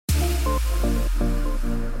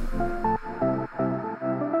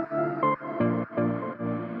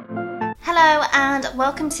Hello and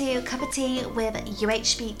welcome to Cup of Tea with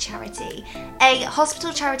UHB Charity, a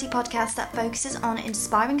hospital charity podcast that focuses on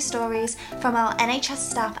inspiring stories from our NHS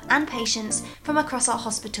staff and patients from across our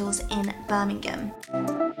hospitals in Birmingham.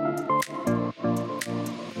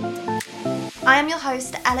 I am your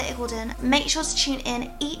host, Ella Iggulden. Make sure to tune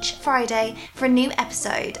in each Friday for a new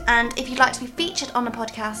episode, and if you'd like to be featured on the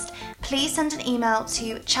podcast, please send an email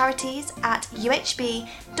to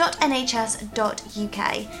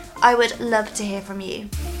charities@uhb.nhs.uk. I would love to hear from you.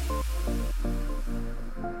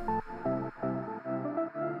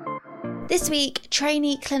 This week,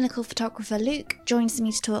 Trainee Clinical Photographer Luke joins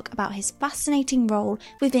me to talk about his fascinating role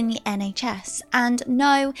within the NHS. And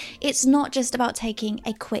no, it's not just about taking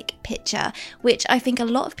a quick picture, which I think a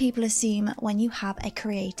lot of people assume when you have a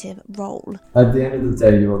creative role. At the end of the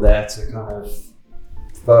day, you're there to kind of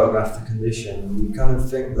photograph the condition, and you kind of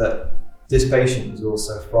think that this patient is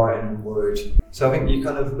also frightened and worried. So I think you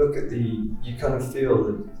kind of look at you kind of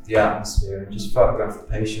feel the atmosphere and just photograph the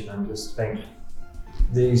patient and just think,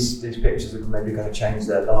 these pictures are maybe going to change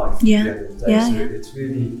their life at the end of the day. It's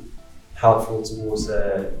really helpful towards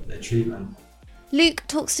their treatment. Luke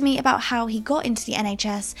talks to me about how he got into the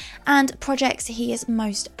NHS and projects he is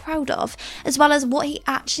most proud of, as well as what he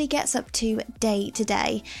actually gets up to day to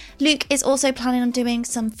day. Luke is also planning on doing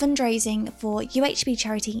some fundraising for UHB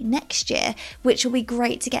Charity next year, which will be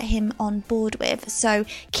great to get him on board with, so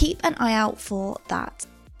keep an eye out for that.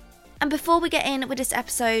 And before we get in with this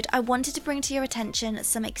episode, I wanted to bring to your attention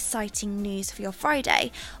some exciting news for your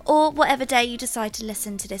Friday, or whatever day you decide to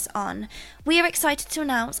listen to this on. We are excited to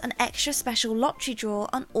announce an extra special lottery draw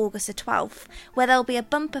on August the 12th, where there will be a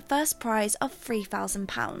bumper first prize of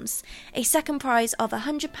 £3,000, a second prize of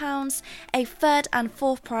 £100, a third and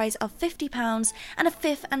fourth prize of £50, and a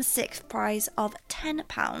fifth and sixth prize of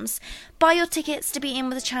 £10. Buy your tickets to be in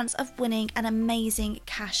with a chance of winning an amazing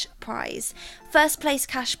cash prize. First place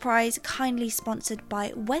cash prize kindly sponsored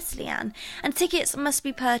by Wesleyan, and tickets must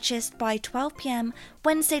be purchased by 12 p.m.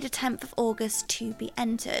 Wednesday the 10th of August to be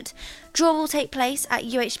entered. Draw will take place at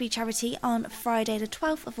UHB Charity on Friday the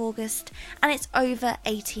 12th of August, and it's over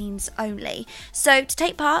 18s only. So to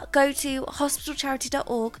take part, go to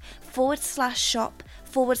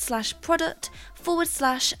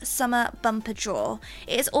hospitalcharity.org/shop/product/summer bumper draw.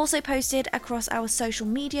 It is also posted across our social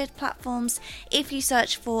media platforms. If you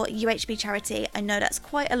search for UHB Charity, I know that's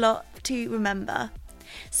quite a lot to remember.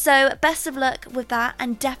 So best of luck with that,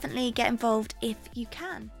 and definitely get involved if you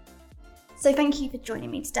can. So thank you for joining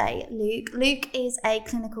me today, Luke. Luke is a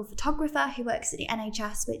clinical photographer who works at the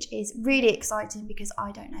NHS, which is really exciting because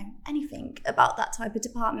I don't know anything about that type of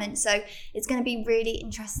department. So it's going to be really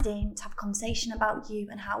interesting to have a conversation about you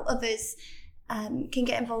and how others can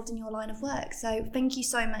get involved in your line of work. So thank you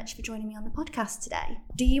so much for joining me on the podcast today.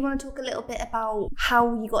 Do you want to talk a little bit about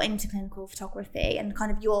how you got into clinical photography and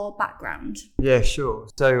kind of your background? Yeah, sure.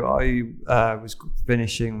 So I was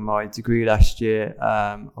finishing my degree last year.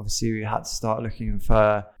 Obviously, we had to start looking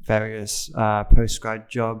for various postgrad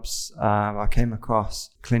jobs. I came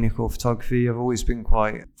across clinical photography. I've always been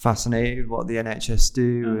quite fascinated with what the NHS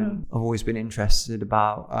do, and I've always been interested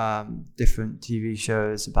about different TV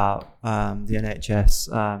shows about the NHS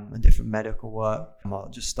and different medical work. I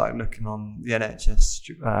just started looking on the NHS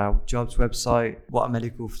jobs website, what a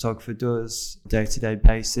medical photographer does on a day-to-day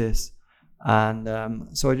basis. And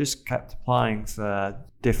so I just kept applying for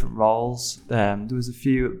different roles. There was a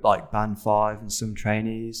few like band 5 and some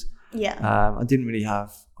trainees. I didn't really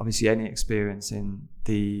have obviously any experience in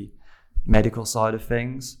the medical side of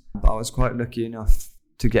things, but I was quite lucky enough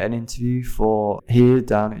to get an interview for here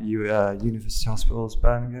down at University Hospitals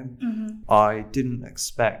Birmingham. I didn't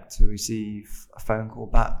expect to receive a phone call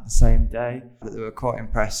back the same day, but they were quite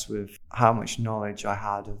impressed with how much knowledge I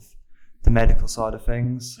had of the medical side of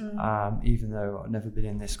things, even though I've never been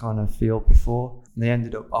in this kind of field before. And they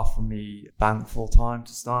ended up offering me bank full time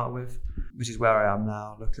to start with, which is where I am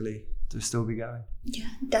now, luckily, to still be going. Yeah,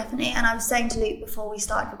 definitely. And I was saying to Luke before we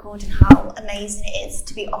started recording how amazing it is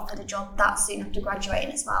to be offered a job that soon after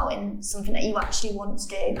graduating as well in something that you actually want to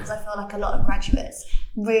do, because I feel like a lot of graduates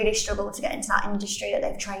really struggle to get into that industry that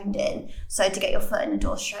they've trained in. So to get your foot in the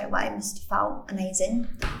door straight away must have felt amazing.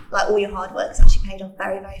 Like all your hard work's actually paid off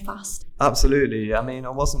very, very fast. Absolutely. I mean, I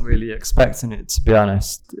wasn't really expecting it, to be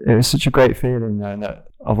honest. It was such a great feeling though, that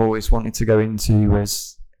I've always wanted to go into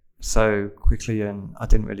was so quickly, and I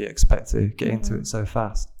didn't really expect to get into it so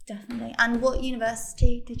fast. Definitely. And what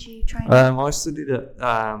university did you train at? I studied at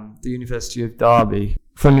the University of Derby.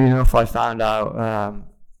 Funnily enough, I found out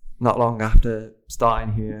not long after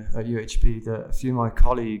starting here at UHB that a few of my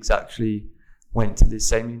colleagues actually went to the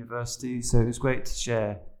same university, so it was great to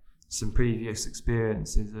share some previous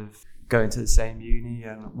experiences of going to the same uni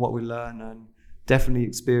and what we learn, and definitely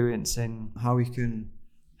experiencing how we can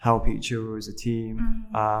help each other as a team.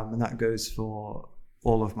 And that goes for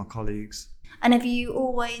all of my colleagues. And have you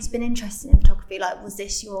always been interested in photography? Like, was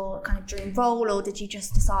this your kind of dream role, or did you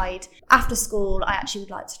just decide after school, I actually would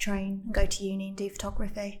like to train and go to uni and do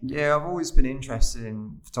photography? Yeah, I've always been interested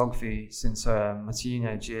in photography since my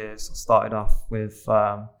teenage years. I started off with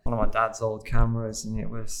one of my dad's old cameras, and it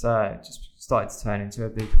was just started to turn into a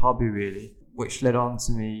big hobby, really, which led on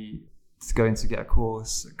to me going to get a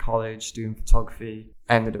course at college doing photography.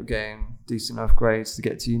 Ended up getting decent enough grades to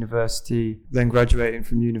get to university, then graduating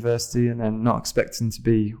from university, and then not expecting to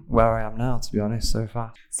be where I am now, to be honest, so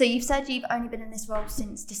far. So you've said you've only been in this role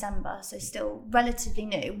since December, so still relatively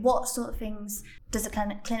new. What sort of things does a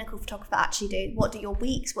clinical photographer actually do? What do your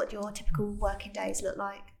weeks, what do your typical working days look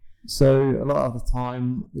like? So a lot of the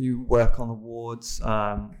time we work on the wards,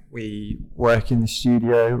 we work in the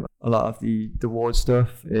studio. A lot of the ward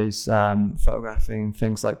stuff is photographing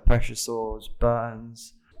things like pressure sores,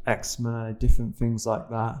 burns, eczema, different things like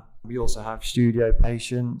that. We also have studio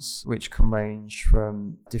patients, which can range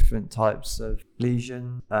from different types of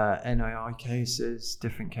lesion, NII cases,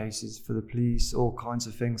 different cases for the police, all kinds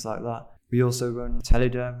of things like that. We also run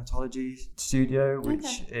teledermatology studio,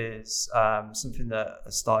 which is something that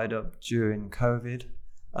started up during COVID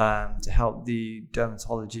to help the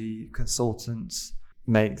dermatology consultants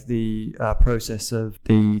make the process of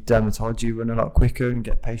the dermatology run a lot quicker and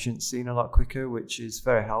get patients seen a lot quicker, which is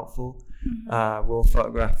very helpful. We'll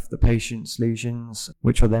photograph the patient's lesions,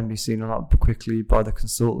 which will then be seen a lot quickly by the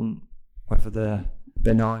consultant, whether they're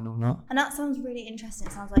benign or not. And that sounds really interesting.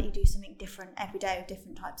 It sounds like you do something different every day with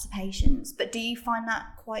different types of patients. But do you find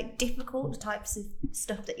that quite difficult, the types of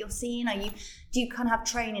stuff that you're seeing? Do you kind of have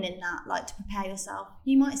training in that, like to prepare yourself?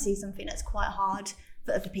 You might see something that's quite hard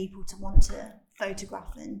for other people to want to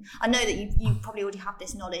photograph. And I know that you probably already have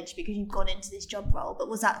this knowledge because you've gone into this job role, but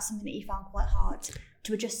was that something that you found quite hard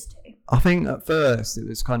to adjust to? I think at first it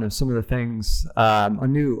was kind of some of the things I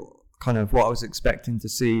knew kind of what I was expecting to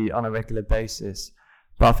see on a regular basis.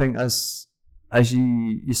 But I think as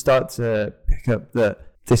you start to pick up that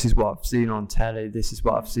this is what I've seen on telly, this is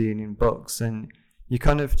what I've seen in books, and you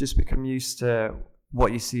kind of just become used to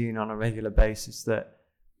what you're seeing on a regular basis, that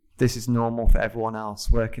this is normal for everyone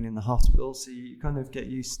else working in the hospital. So you kind of get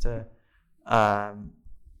used to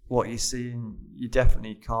what you're seeing. You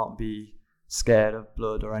definitely can't be scared of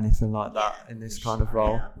blood or anything like that in this kind of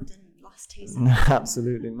role. Yeah, I wouldn't last 2 seconds. No,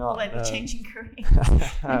 absolutely not. I won't be changing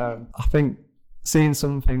career. I think seeing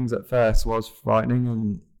some things at first was frightening,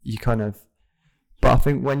 and but I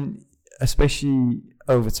think when, especially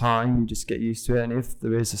over time, you just get used to it. And if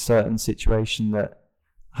there is a certain situation that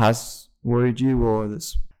has worried you or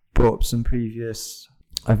that's brought up some previous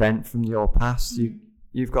event from your past,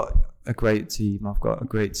 you've got a great team. I've got a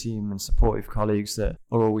great team and supportive colleagues that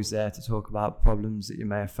are always there to talk about problems that you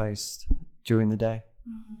may have faced during the day.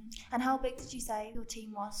 And how big did you say your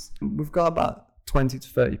team was? We've got about 20 to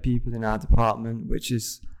 30 people in our department, which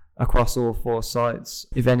is across all 4 sites.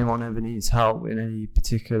 If anyone ever needs help in any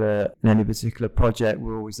particular project,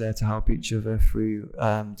 we're always there to help each other through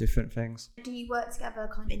different things. Do you work together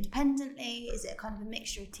kind of independently? Is it kind of a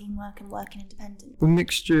mixture of teamwork and working independently? A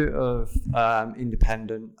mixture of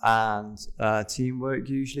independent and teamwork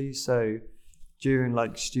usually. So during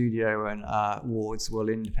like studio and wards, we'll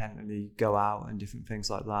independently go out and different things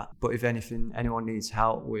like that. But if anyone needs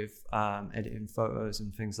help with editing photos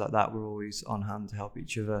and things like that, we're always on hand to help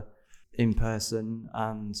each other in person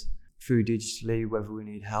and through digitally, whether we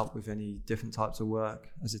need help with any different types of work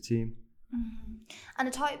as a team. And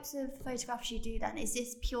the types of photographs you do then, is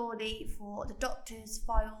this purely for the doctor's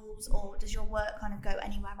files, or does your work kind of go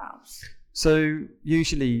anywhere else? So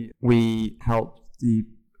usually we help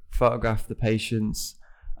photograph the patients,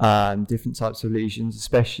 different types of lesions,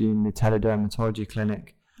 especially in the teledermatology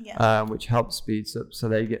clinic, which helps speeds up so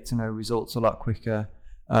they get to know results a lot quicker,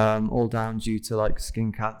 all down due to like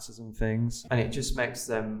skin cancers and things. And it just makes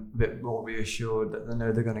them a bit more reassured that they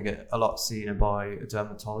know they're going to get a lot sooner by a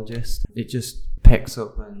dermatologist. It just picks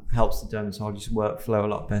up and helps the dermatologist workflow a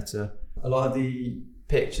lot better. A lot of the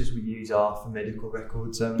pictures we use are for medical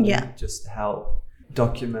records only, just to help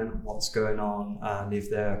document what's going on and if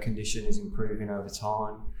their condition is improving over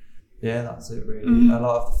time. Yeah, that's it really. A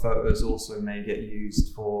lot of the photos also may get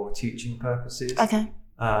used for teaching purposes.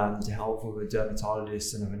 To help with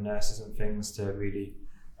dermatologists and other nurses and things to really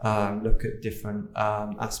look at different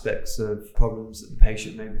aspects of problems that the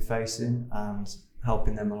patient may be facing and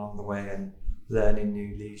helping them along the way and learning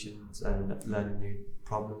new lesions and learning new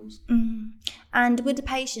problems. And with the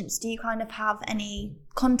patients, do you kind of have any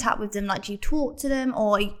contact with them? Like, do you talk to them,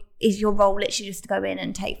 or is your role literally just to go in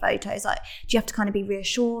and take photos? Like, do you have to kind of be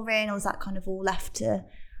reassuring, or is that kind of all left to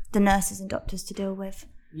the nurses and doctors to deal with?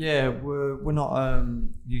 Yeah, we're not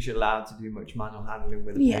usually allowed to do much manual handling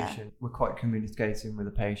with a patient. We're quite communicating with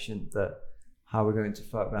the patient that how we're going to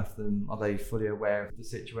photograph them. Are they fully aware of the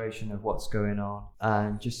situation of what's going on?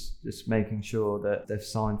 And just making sure that they've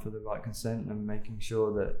signed for the right consent, and making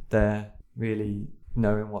sure that they're really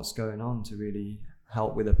knowing what's going on to really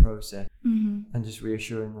help with the process, and just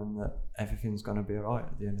reassuring them that everything's going to be all right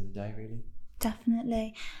at the end of the day, really.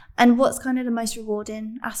 Definitely. And what's kind of the most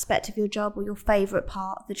rewarding aspect of your job, or your favourite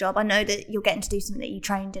part of the job? I know that you're getting to do something that you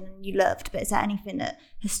trained in and you loved, but is there anything that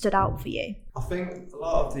has stood out for you? I think a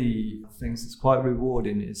lot of the things that's quite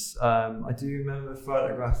rewarding is I do remember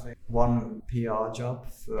photographing one PR job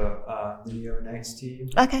for the neonates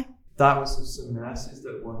team. Okay. That was some nurses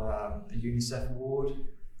that won a UNICEF award.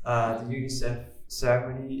 The UNICEF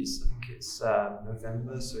ceremony is, I think it's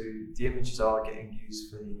November, so the images are getting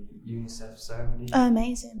used for the UNICEF ceremony. Oh,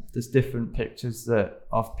 amazing. There's different pictures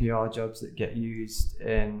of PR jobs that get used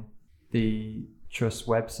in the Trust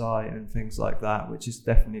website and things like that, which is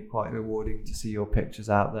definitely quite rewarding to see your pictures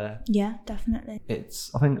out there. Yeah, definitely.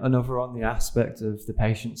 I think another on the aspect of the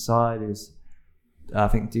patient side is, I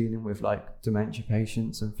think, dealing with like dementia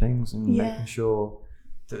patients and things, and making sure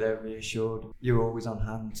that they're reassured. You're always on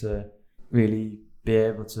hand to really be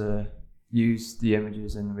able to use the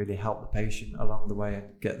images and really help the patient along the way and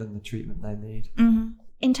get them the treatment they need.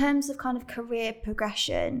 In terms of kind of career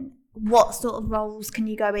progression, what sort of roles can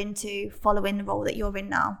you go into following the role that you're in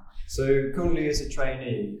now? So currently as a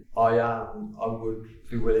trainee, I would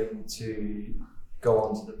be willing to go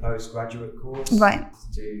on to the postgraduate course, right,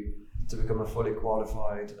 to become a fully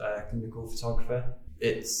qualified clinical photographer.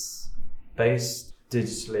 It's based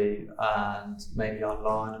digitally and maybe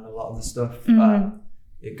online, and a lot of the stuff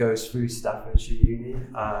it goes through Staffordshire Uni.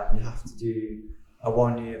 You have to do a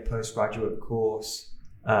 1-year postgraduate course,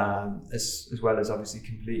 as well as obviously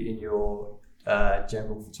completing your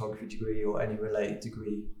general photography degree or any related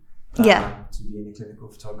degree to being a clinical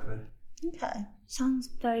photographer. Okay, sounds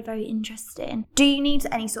very, very interesting. Do you need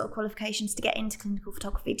any sort of qualifications to get into clinical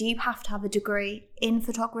photography? Do you have to have a degree in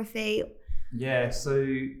photography? Yeah, so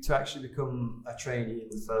to actually become a trainee in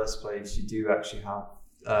the first place, you do actually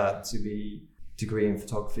have to be degree in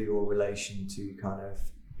photography or relation to kind of,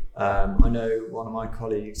 I know one of my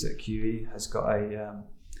colleagues at QE has got a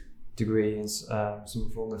degree in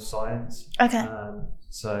some form of science. Okay.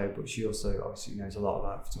 But she also obviously knows a lot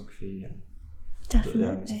about photography, and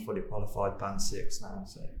definitely is a fully qualified band 6 now.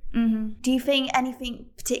 So. Do you think anything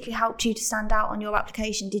particularly helped you to stand out on your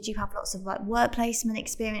application? Did you have lots of like work placement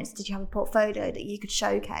experience? Did you have a portfolio that you could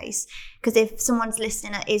showcase? Because if someone's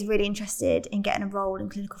listening that is really interested in getting a role in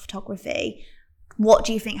clinical photography, what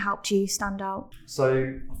do you think helped you stand out?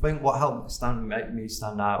 So I think what helped make me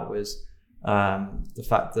stand out was the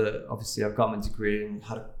fact that obviously I've got my degree and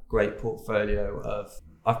had a great portfolio of.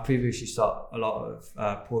 I've previously shot a lot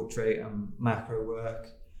of portrait and macro work.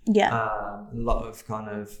 Yeah. A lot of kind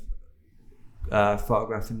of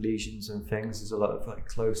photographing lesions and things. There's a lot of like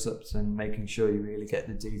close-ups and making sure you really get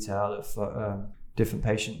the detail of different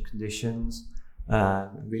patient conditions.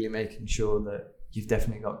 Really making sure that you've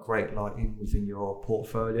definitely got great lighting within your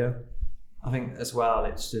portfolio. I think as well,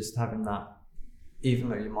 it's just having that, even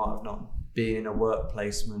though you might have not been in a work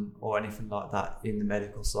placement or anything like that in the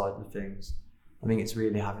medical side of things, I think it's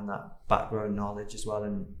really having that background knowledge as well,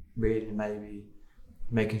 and really maybe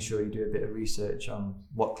making sure you do a bit of research on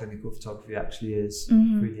what clinical photography actually is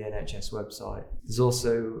through the NHS website. There's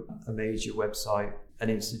also a major website, an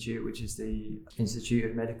institute, which is the Institute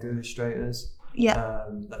of Medical Illustrators. Yeah.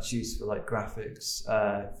 That's used for like graphics,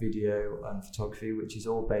 video and photography, which is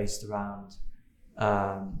all based around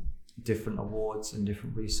different awards and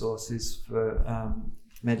different resources for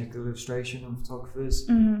medical illustration and photographers,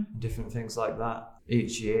 and different things like that.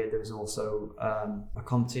 Each year there's also a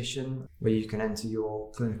competition where you can enter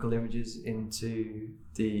your clinical images into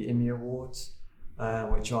the IMI Awards,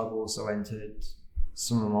 which I've also entered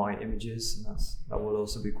some of my images, and that will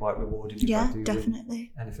also be quite rewarding if I do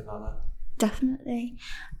definitely anything like that. Definitely.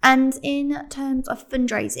 And in terms of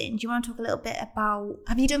fundraising, do you want to talk a little bit about,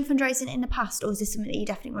 have you done fundraising in the past, or is this something that you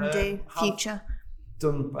definitely want to do future?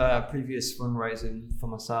 Done previous fundraising for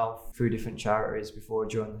myself through different charities before I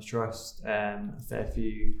joined the trust, a fair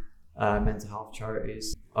few mental health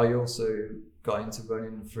charities. I also got into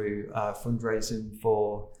running through fundraising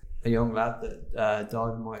for a young lad that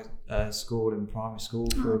died in my school, in primary school,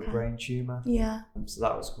 for a brain tumour. Yeah. So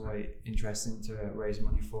that was quite interesting to raise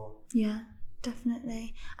money for. Yeah.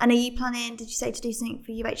 Definitely. And are you planning, did you say, to do something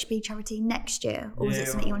for UHB charity next year? Or was it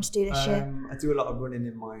something you want to do this year? I do a lot of running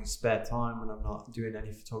in my spare time when I'm not doing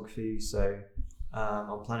any photography. So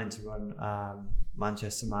I'm planning to run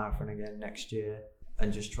Manchester Marathon again next year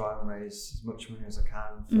and just try and raise as much money as I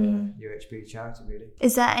can for UHB charity, really.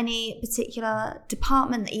 Is there any particular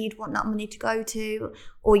department that you'd want that money to go to?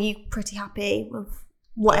 Or are you pretty happy with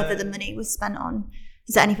whatever the money was spent on?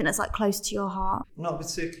 Is there anything that's like close to your heart? Not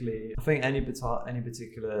particularly. I think any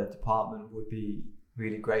particular department would be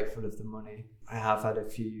really grateful of the money. I have had a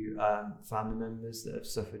few family members that have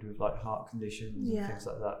suffered with like heart conditions and things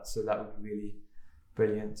like that. So that would be really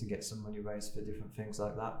brilliant to get some money raised for different things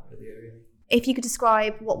like that for the area. If you could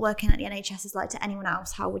describe what working at the NHS is like to anyone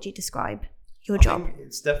else, how would you describe your job? Think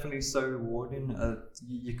it's definitely so rewarding.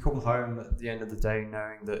 You come home at the end of the day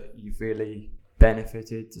knowing that you've really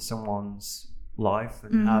benefited to someone's life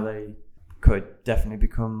and how they could definitely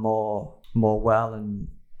become more well and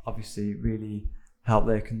obviously really help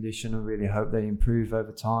their condition and really hope they improve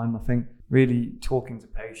over time. I think really talking to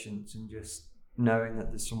patients and just knowing that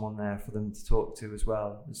there's someone there for them to talk to as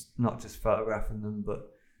well. It's not just photographing them, but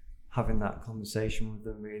having that conversation with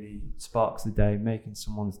them really sparks the day, making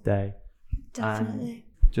someone's day. Definitely.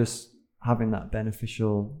 And just having that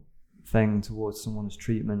beneficial thing towards someone's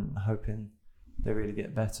treatment and hoping they really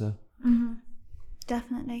get better.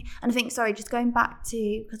 Definitely. And I think, sorry, just going back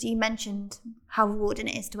to, because you mentioned how rewarding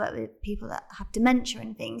it is to work with people that have dementia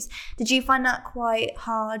and things. Did you find that quite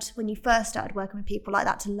hard when you first started working with people like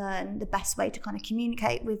that to learn the best way to kind of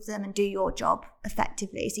communicate with them and do your job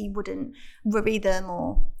effectively so you wouldn't worry them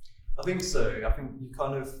or... I think so. I think you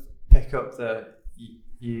kind of pick up that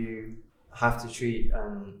you have to treat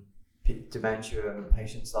dementia and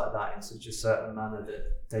patients like that in such a certain manner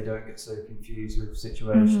that they don't get so confused with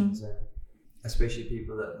situations, and especially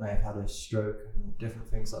people that may have had a stroke and different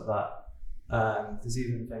things like that. There's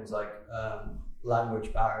even things like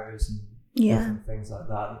language barriers and different things like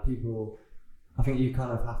that. And people, I think you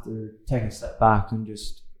kind of have to take a step back and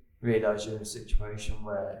just realise you're in a situation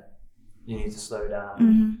where you need to slow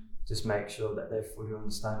down. Just make sure that they're fully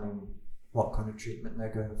understanding what kind of treatment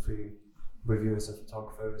they're going through with you as a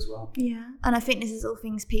photographer as well. Yeah, and I think this is all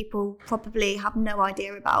things people probably have no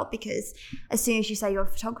idea about, because as soon as you say you're a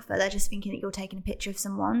photographer, they're just thinking that you're taking a picture of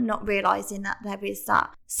someone, not realising that there is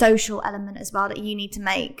that social element as well, that you need to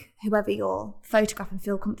make whoever you're photographing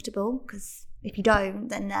feel comfortable, because if you don't,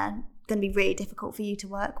 then they're going to be really difficult for you to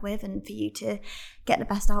work with and for you to get the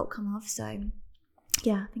best outcome of. So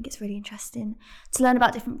yeah, I think it's really interesting to learn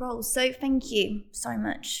about different roles. So thank you so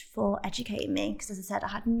much for educating me, because as I said, I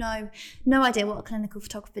had no idea what a clinical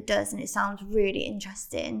photographer does, and it sounds really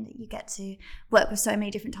interesting that you get to work with so many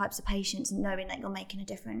different types of patients and knowing that you're making a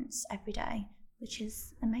difference every day, which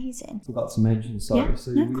is amazing. I forgot to mention,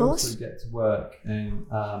 we also get to work in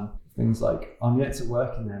things like, I'm yet to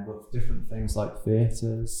work in there, but different things like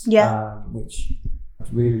theatres, which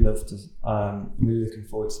I'd really love to, really looking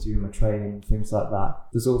forward to doing my training and things like that.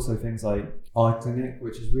 There's also things like eye clinic,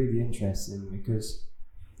 which is really interesting because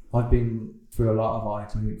I've been through a lot of eye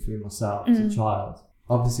clinic through myself as a child.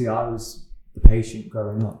 Obviously, I was the patient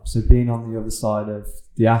growing up, so being on the other side of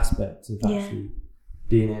the aspect of actually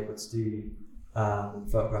being able to do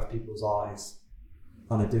photograph people's eyes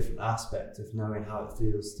on a different aspect of knowing how it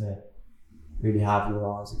feels to really have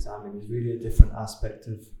your eyes examined is really a different aspect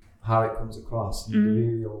of how it comes across, and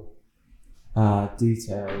the real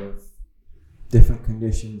detail of different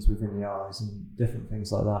conditions within the eyes and different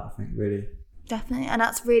things like that, I think really. Definitely, and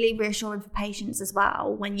that's really reassuring for patients as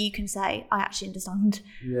well when you can say, I actually understand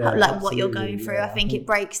what you're going through. I think it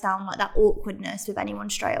breaks down like that awkwardness with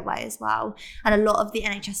anyone straight away as well. And a lot of the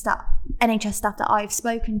NHS staff that I've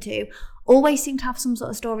spoken to always seem to have some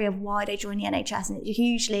sort of story of why they joined the NHS, and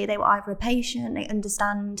usually they were either a patient, they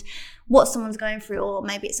understand what someone's going through, or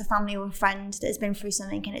maybe it's a family or a friend that has been through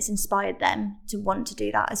something and it's inspired them to want to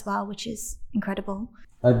do that as well, which is incredible.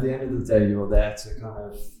 At the end of the day, you're there to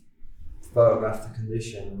kind of photograph the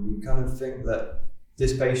condition. You kind of think that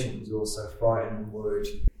this patient is also frightened and worried.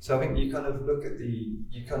 So I think you kind of look at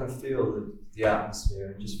you kind of feel the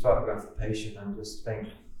atmosphere and just photograph the patient and just think,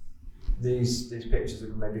 these pictures are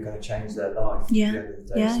maybe going to change their life at the end of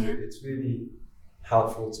the day. It's really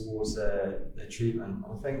helpful towards their treatment.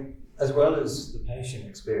 I think as well as the patient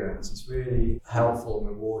experience, it's really helpful and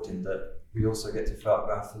rewarding that we also get to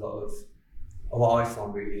photograph a lot of what I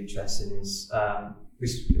find really interesting is I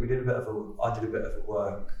did a bit of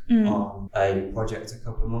work on a project a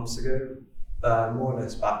couple of months ago, more or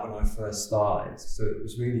less back when I first started. So it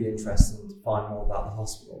was really interesting to find more about the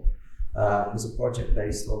hospital. It was a project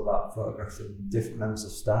based all about photographing different members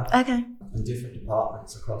of staff Okay. and different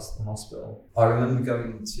departments across the hospital. I remember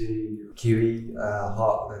going to QE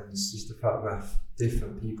Heartlands just to photograph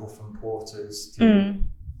different people from porters to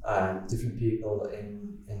different people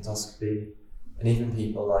in endoscopy, and even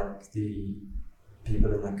people like the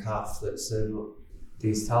people in the CAF that serve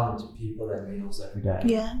these talented people their meals every day.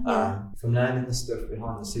 From learning the stuff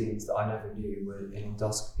behind the scenes that I never knew were in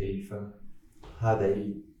endoscopy, from how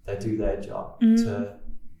they do their job to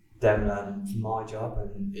them learning from my job,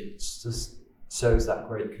 and it just shows that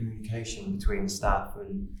great communication between staff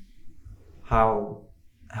and how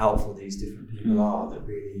helpful these different people are that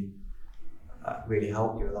really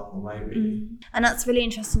help you along the way, really. And that's really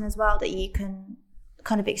interesting as well, that you can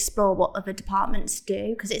kind of explore what other departments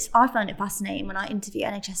do, because I find it fascinating when I interview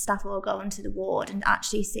NHS staff or go onto the ward and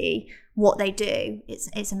actually see what they do.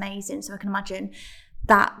 It's amazing. So I can imagine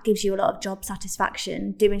that gives you a lot of job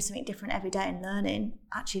satisfaction, doing something different every day and learning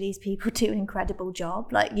actually these people do an incredible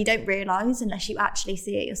job. Like, you don't realise unless you actually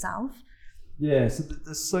see it yourself. Yeah, so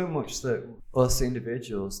there's so much that us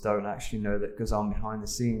individuals don't actually know that goes on behind the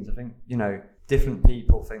scenes. I think, different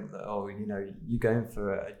people think that, you're going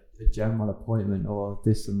for a general appointment or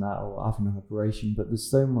this and that or having an operation, but there's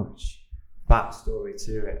so much backstory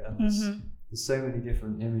to it, and there's so many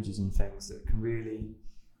different images and things that can really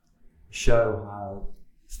show how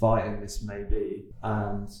fighting this may be.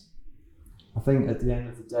 And I think at the end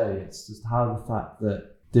of the day, it's just how the fact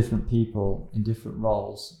that different people in different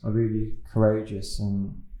roles are really courageous.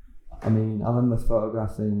 And I mean, I remember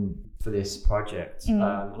photographing for this project, and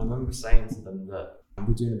I remember saying to them that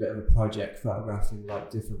we're doing a bit of a project photographing like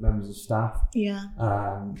different members of staff,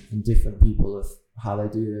 and different people of how they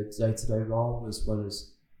do their day-to-day role, as well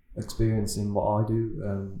as experiencing what I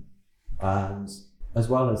do, and as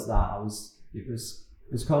well as that, it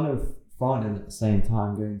was kind of fun, and at the same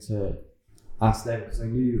time going to ask them, because I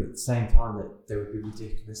knew at the same time that they would be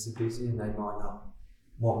ridiculously busy and they might not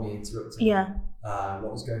want me interrupting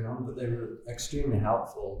what was going on, but they were extremely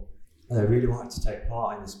helpful, and they really wanted to take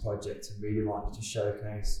part in this project and really wanted to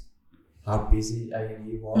showcase how busy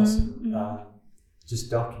A&E was, and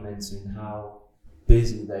just documenting how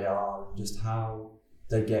busy they are and just how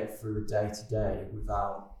they get through day to day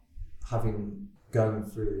without going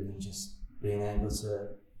through and just being able to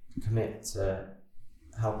commit to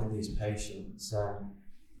helping these patients.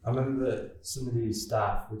 I remember some of these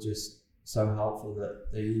staff were just so helpful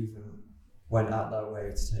that they even went out their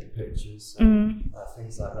way to take pictures and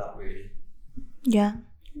things like that, really. Yeah,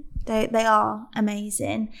 they are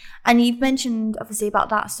amazing. And you've mentioned obviously about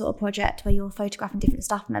that sort of project where you're photographing different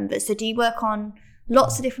staff members. So do you work on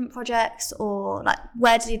lots of different projects, or like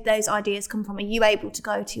where did those ideas come from? Are you able to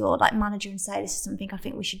go to your manager and say, this is something I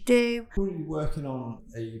think we should do? We're currently working on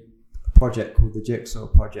a project called the Jigsaw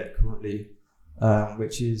Project currently,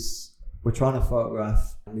 which is we're trying to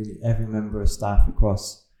photograph really every member of staff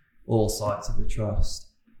across all sites of the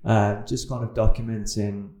trust, just kind of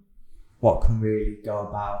documenting what can really go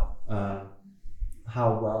about,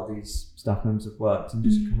 how well these staff members have worked, and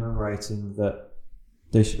just commemorating that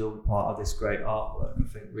they should all be part of this great artwork, I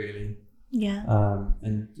think, really. Yeah.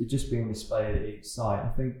 And it just being displayed at each site. I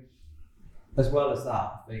think, as well as that,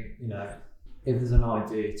 I think, if there's an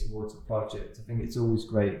idea towards a project, I think it's always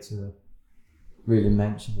great to really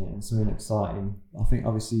mention it and something exciting. I think,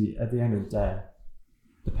 obviously, at the end of the day,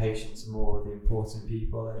 the patients are more the important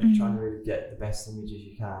people, and you're trying to really get the best images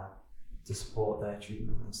you can to support their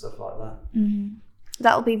treatment and stuff like that.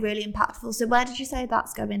 That will be really impactful. So where did you say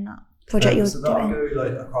that's going, that project you're doing? That'll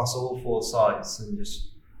go across all 4 sites, and just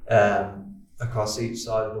across each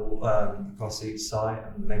side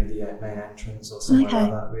and maybe the main entrance or something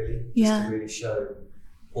like that, really. Just to really show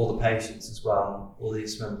all the patients as well, all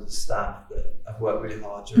these members of staff that have worked really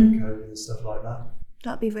hard during COVID and stuff like that.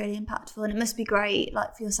 That'd be really impactful, and it must be great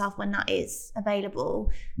for yourself when that is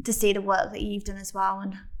available to see the work that you've done as well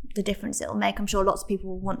and the difference it'll make. I'm sure lots of people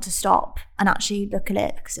will want to stop and actually look at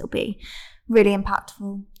it because it'll be really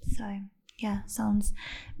impactful. So yeah, sounds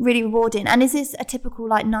really rewarding. And is this a typical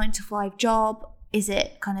 9 to 5 job? Is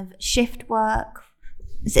it kind of shift work?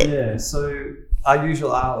 Yeah, so our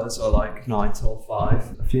usual hours are 9 till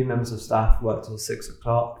 5. A few members of staff work till 6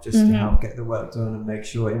 o'clock just to help get the work done and make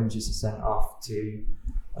sure images are sent off to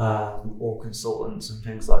all consultants and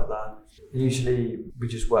things like that. Usually we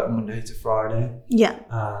just work Monday to Friday. Yeah.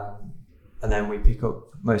 And then we pick up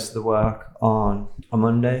most of the work on a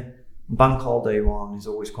Monday. Bank holiday one is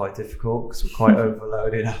always quite difficult because we're quite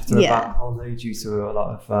overloaded after a bank holiday due to a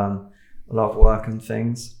lot of work and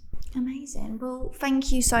things. Amazing. Well,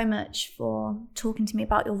 thank you so much for talking to me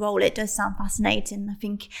about your role. It does sound fascinating. I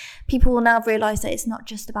think people will now realise that it's not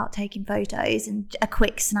just about taking photos and a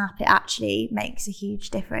quick snap. It actually makes a huge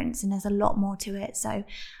difference, and there's a lot more to it. So I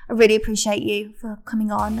really appreciate you for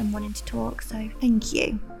coming on and wanting to talk. So thank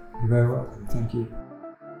you. You're very welcome. Thank you.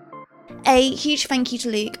 A huge thank you to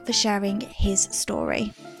Luke for sharing his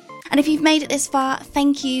story. And if you've made it this far,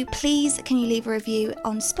 thank you. Please, can you leave a review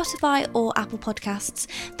on Spotify or Apple Podcasts?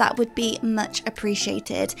 That would be much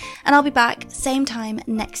appreciated. And I'll be back same time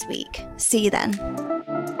next week. See you then.